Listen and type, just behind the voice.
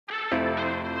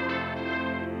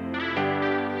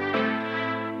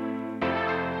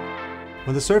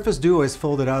When the Surface Duo is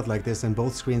folded out like this and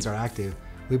both screens are active,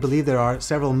 we believe there are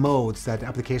several modes that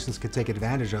applications could take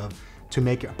advantage of to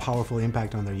make a powerful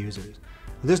impact on their users.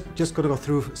 We're just going to go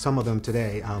through some of them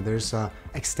today. There's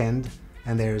Extend,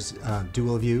 and there's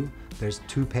Dual View, there's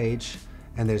Two Page,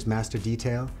 and there's Master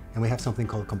Detail, and we have something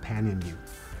called Companion View.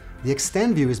 The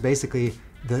Extend view is basically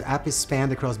the app is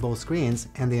spanned across both screens,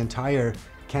 and the entire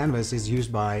canvas is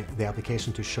used by the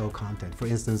application to show content. For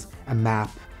instance, a map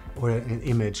or an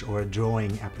image or a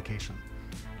drawing application.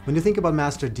 When you think about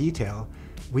Master Detail,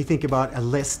 we think about a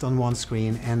list on one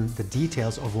screen and the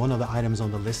details of one of the items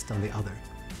on the list on the other.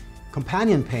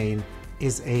 Companion Pane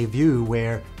is a view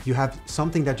where you have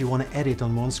something that you want to edit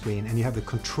on one screen and you have the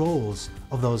controls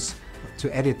of those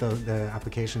to edit the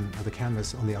application or the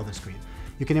canvas on the other screen.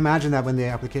 You can imagine that when the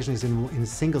application is in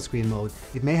single screen mode,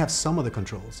 it may have some of the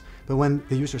controls, but when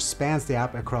the user spans the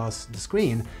app across the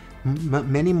screen,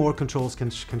 many more controls can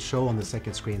show on the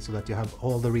second screen so that you have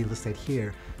all the real estate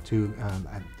here to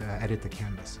edit the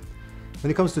canvas. When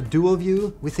it comes to Dual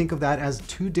View, we think of that as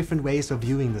two different ways of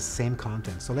viewing the same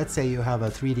content. So let's say you have a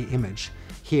 3D image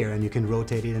here and you can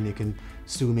rotate it and you can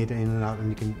zoom it in and out and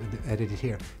you can edit it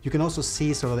here. You can also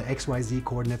see sort of the XYZ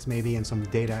coordinates maybe and some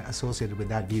data associated with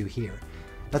that view here.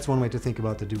 That's one way to think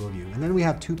about the Dual View. And then we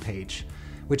have Two Page,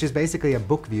 which is basically a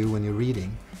book view when you're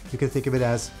reading. You can think of it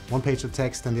as one page of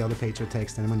text and the other page of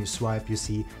text, and when you swipe you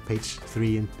see page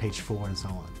 3 and page 4 and so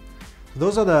on.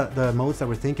 Those are the modes that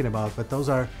we're thinking about, but those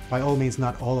are by all means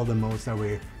not all of the modes that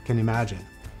we can imagine.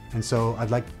 And so I'd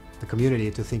like the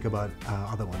community to think about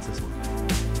other ones as well.